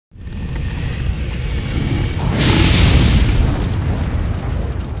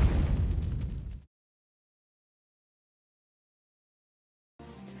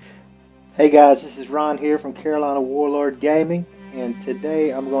Hey guys, this is Ron here from Carolina Warlord Gaming, and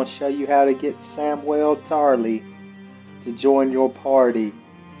today I'm going to show you how to get Samwell Tarley to join your party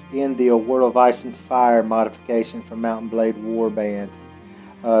in the A World of Ice and Fire modification for Mountain Blade Warband.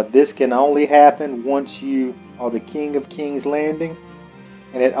 This can only happen once you are the King of King's Landing,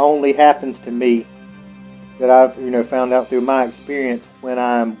 and it only happens to me that I've found out through my experience when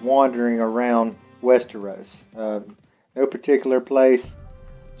I'm wandering around Westeros. No particular place.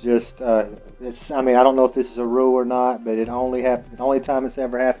 Just I don't know if this is a rule or not, but the only time it's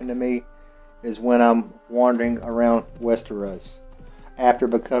ever happened to me is when I'm wandering around Westeros after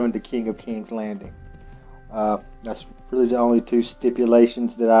becoming the King of King's Landing. That's really the only two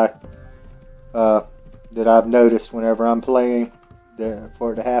stipulations that I've noticed whenever I'm playing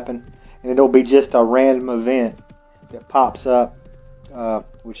for it to happen, and it'll be just a random event that pops up,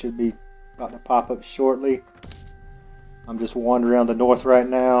 which should be about to pop up shortly. I'm just wandering around the north right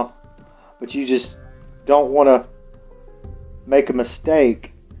now, but you just don't want to make a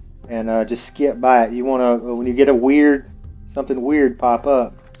mistake and just skip by it. You want to, when you get something weird pop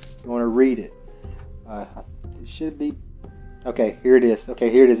up, you want to read it. It should be okay. Here it is. Okay,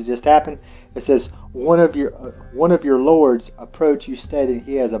 here it is. It just happened. It says one of your lords approach you, stating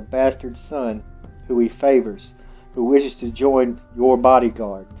he has a bastard son who he favors, who wishes to join your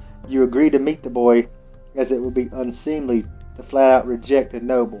bodyguard. You agree to meet the boy, as it would be unseemly to flat out reject a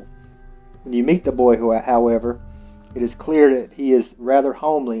noble. When you meet the boy, however, it is clear that he is rather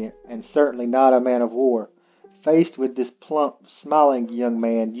homely and certainly not a man of war. Faced with this plump, smiling young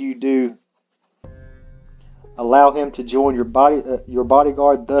man, you do allow him to join your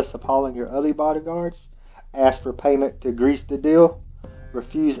bodyguard, thus appalling your other bodyguards. Ask for payment to grease the deal.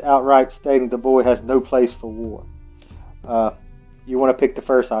 Refuse outright, stating the boy has no place for war. You want to pick the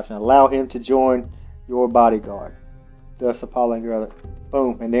first option. Allow him to join your bodyguard, thus appalling your other.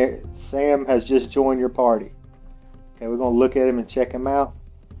 Boom, and there Sam has just joined your party. Okay, we're going to look at him and check him out.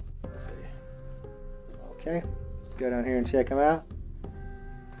 Let's see. Okay, let's go down here and check him out.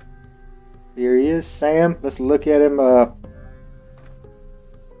 Here he is, Sam. Let's look at him.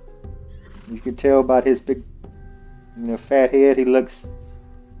 You can tell about his big, fat head. He looks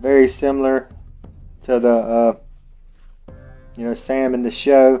very similar to the, Sam in the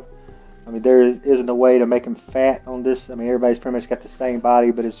show. I mean, there isn't a way to make him fat on this. I mean, everybody's pretty much got the same body,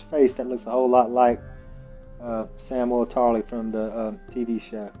 but his face, that looks a whole lot like Samwell Tarley from the TV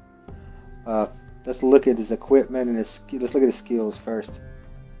show. Let's look at his equipment and let's look at his skills first.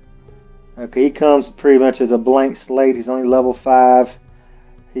 Okay, he comes pretty much as a blank slate. He's only level 5.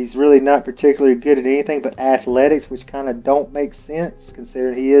 He's really not particularly good at anything but athletics, which kind of don't make sense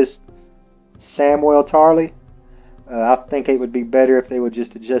considering he is Samwell Tarley. I think it would be better if they would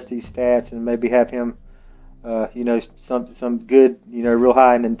just adjust these stats and maybe have him, some good, real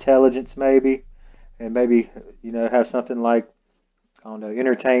high in intelligence maybe, and maybe, have something like, I don't know,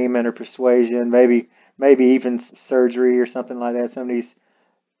 entertainment or persuasion, maybe even surgery or something like that. Some of these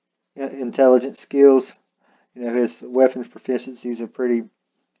intelligence skills, his weapons proficiencies are pretty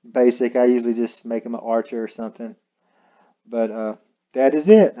basic. I usually just make him an archer or something. But that is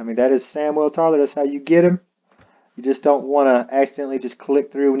it. I mean, that is Samwell Tarley. That's how you get him. You just don't want to accidentally just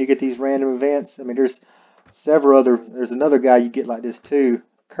click through when you get these random events. I mean, there's another guy you get like this too,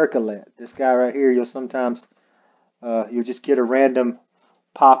 Kirklet. This guy right here, you'll sometimes, you'll just get a random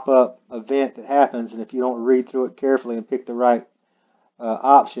pop-up event that happens, and if you don't read through it carefully and pick the right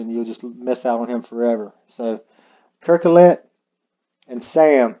option, you'll just miss out on him forever. So, Kirklet and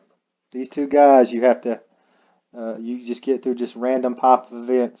Sam, these two guys, you have to, you just get through just random pop-up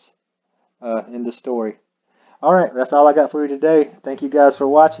events in the story. Alright, that's all I got for you today. Thank you guys for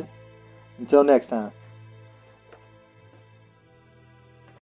watching. Until next time.